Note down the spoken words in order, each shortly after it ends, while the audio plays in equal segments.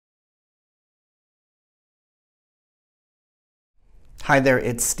Hi there,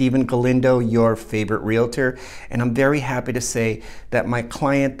 it's Stephen Galindo, your favorite realtor, and I'm very happy to say that my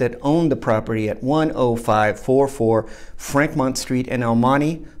client that owned the property at 10544 Frankmont Street in El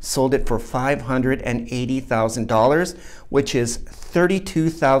Monte sold it for $580,000, which is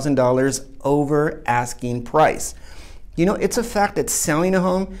 $32,000 over asking price. You know, it's a fact that selling a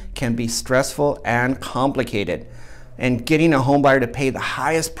home can be stressful and complicated, and getting a home buyer to pay the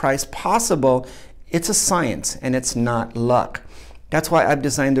highest price possible, it's a science and it's not luck. That's why I've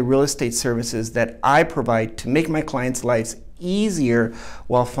designed the real estate services that I provide to make my clients' lives easier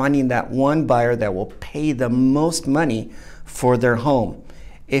while finding that one buyer that will pay the most money for their home.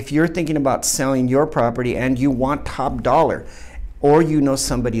 If you're thinking about selling your property and you want top dollar, or you know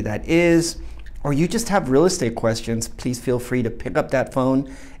somebody that is, or you just have real estate questions, please feel free to pick up that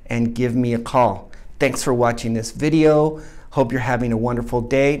phone and give me a call. Thanks for watching this video. Hope you're having a wonderful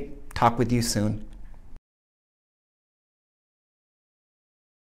day. Talk with you soon.